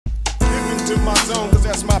to my zone, cause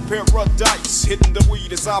that's my paradise. Hitting the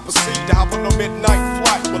weed as I proceed to hop on a midnight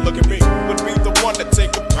flight. But look at me, would be the one to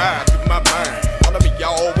take a ride through my mind. All of me,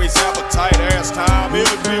 y'all always have a tight ass time.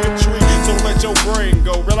 It'll be a treat, so let your brain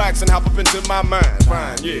go. Relax and hop up into my mind.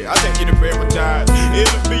 Fine, yeah, I take you to paradise.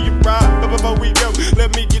 It'll be a ride, but before we go,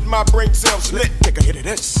 let me get my brain cells lit. Take a hit of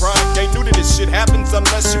this. Crime ain't new to this shit happens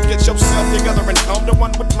unless you get yourself together and come to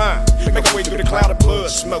one with mine. Make our way through the cloud of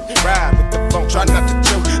blood smoke. Ride with the phone, try not to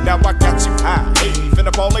choke. Now I got you high. Hey,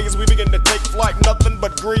 finna parlay as we begin to take flight. Nothing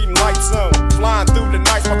but green lights on. Flying through the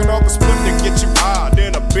night, smoking all the split to get you high.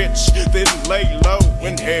 Then a bitch, then lay low.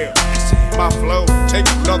 Inhale, my flow, take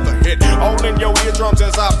another hit. All in your eardrums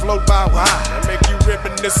as I float by wide. And make you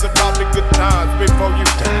reminisce about the good times before you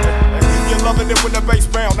die. You're loving it when the bass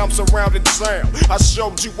bound, I'm surrounded sound. I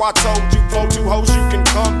showed you, I told you, flow two hoes, you can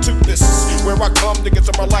come to. This is where I come to get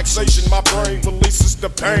some relaxation. My brain releases the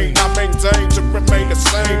pain. I maintain to remain the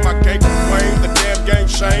same. I can't complain, the damn game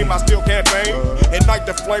shame. I still campaign, ignite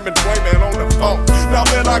the flame and blame it on the phone. Now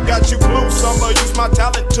that I got you blue, I'ma use my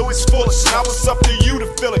talent to its fullest. Now it's up to you to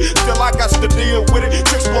feel it. Still I got to deal with it.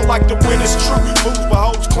 Tricks flow like the wind is true. Moves for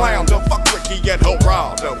hoes, clown. Don't fuck Ricky and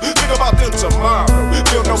Geraldo. Think about them tomorrow.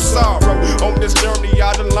 Feel no sorrow. On this journey,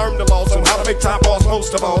 I done learned the laws on how to make time pause.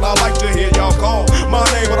 Most of all, I like to hear y'all call my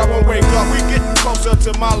name, but I won't wake up. We getting closer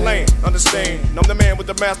to my land. Understand? I'm the man with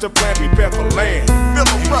the master plan. Prepare for land. Feel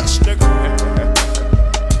a rush, nigga.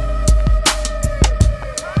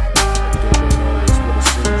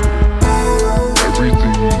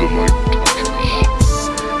 Everything the light touches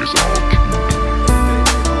is all cute.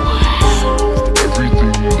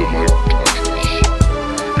 Everything the light touches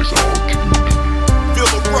is all cute. Feel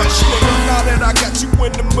the rush, nigga. Now that I got you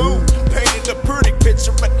in the mood, painted a pretty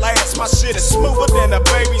picture at last. My shit is smoother than a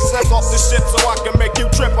baby's ass off the shit, so I can make you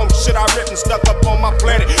trip on shit I written stuck up on my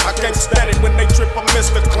planet. I can't stand it when they trip or miss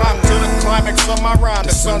the climb to the climax of my rhyme.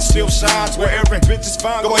 The sun still shines where every bitch is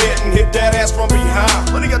fine. Go ahead and hit that ass from behind.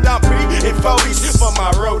 When you down P in 40s for my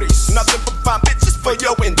roadies. Nothing but fine bitches for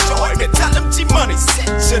your enjoyment. Tell them G-Money, set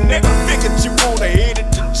your nigga. Figured you wanna hit it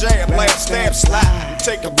to jam, last stab, slide.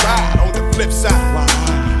 Take a ride on the flip side.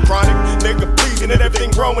 Chronic, nigga, pleasing and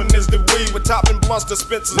everything growing is the weed. With topping blunts,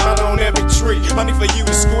 dispensers, honey on every tree. Honey for you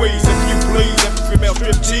to squeeze, if you please. Every female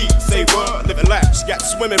strip tease, say what? Living laps, got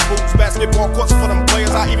swimming pools, basketball courts for them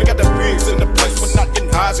players. I even got the pigs in the place, but not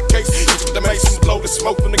getting high as a case. Use with the masons, blow the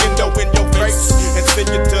smoke from the window in your face, and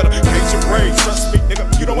send you to the cage of rage. Trust me, nigga,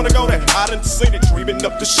 you don't wanna go there. I done seen it, dreaming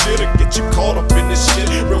up the shit and get you caught up in this shit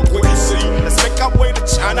real quick. See, let's make our way to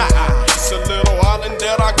China. It's a little island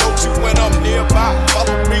that I go to when I'm nearby.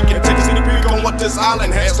 Follow me and take a city peek on what this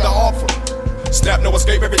island has to offer. Snap, no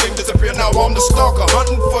escape, everything disappear. Now I'm the stalker,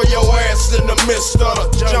 hunting for your ass in the midst of the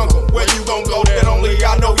jungle. Where you gon' go that only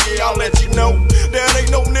I know, yeah, I'll let you know. There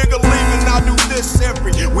ain't no nigga leaving, I do this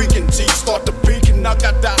every weekend. G start to peek and I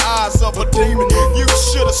got the eyes of a demon. You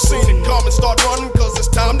should've seen it come and start running, cause it's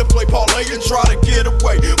time to play parlay and try to get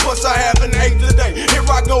away. Plus I haven't ate today, here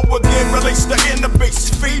I go again. Release the inner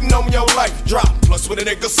beast, feeding on your life drop. Plus when a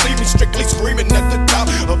nigga see me strictly screaming at the top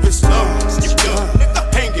of his lungs, you done, nigga,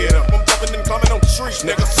 hang it up. I'm jumping and climbing on trees,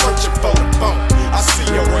 nigga, searching for the phone. I see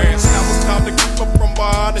your ass, now it's time to keep up from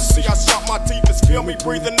behind and see. I shot my teeth, it's feel me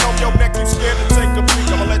breathing on your neck. You scared to take a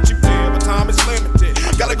peek, I'ma let you live, but time is limited.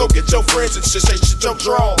 Gotta go get your friends and shit, say shit your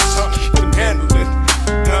draws, honey, you can handle it.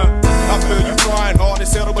 I feel you trying hard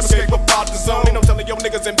as hell to escape about the zone. And I'm telling your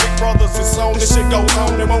niggas and big brothers it's on. This shit goes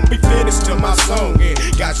on, it won't be finished till my song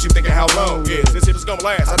ends. Got you thinking how long is this shit is gonna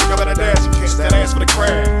last? I think I better dash and catch that ass for the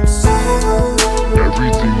crabs.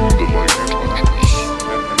 Everything the light touches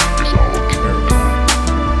is all cute.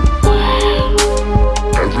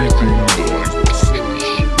 Everything the light touches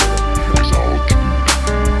is all cute.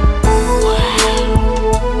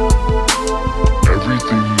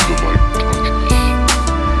 Everything the light touches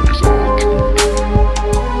is all cute.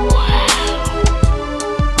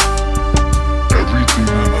 Everything.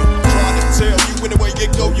 Trying to tell you anywhere you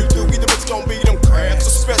go, you do. Either it's gonna be them crabs, a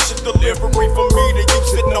special delivery for me to you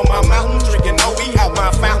sitting on my mountain, drinking OE out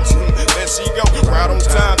my fountain. There she go, right on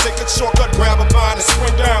time. Take a shortcut, grab a vine and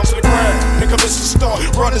swing down to the ground. And commence to start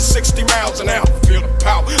running 60 miles an hour. Feel the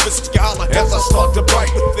power, Mr. Scholar, as I start to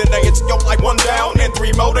bite. Within an inch, go like 1 down and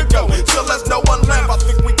 3 more to go. Till there's no one left, I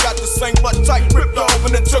think we got the same butt tight. Ripped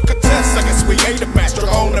open and took a test. I guess we ain't a master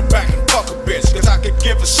on the back and fuck a bitch. Cause I could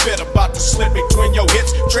give a shit about the slip between your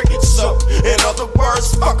hits. Trick so, in other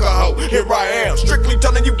words, fuck a hoe. Here I am, strictly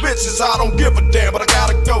telling you bitches I don't give a damn. But I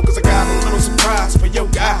gotta go, cause I got a little surprise for your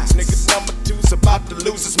guys. Niggas number 2's about to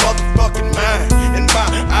lose his motherfucking mind. In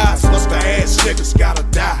my eyes, must the ass niggas gotta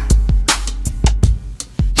die.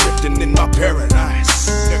 Drifting in my paradise.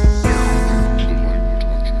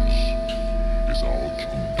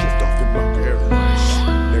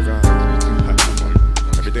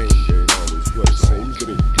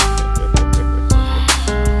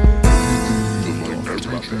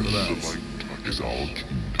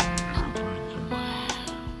 touches.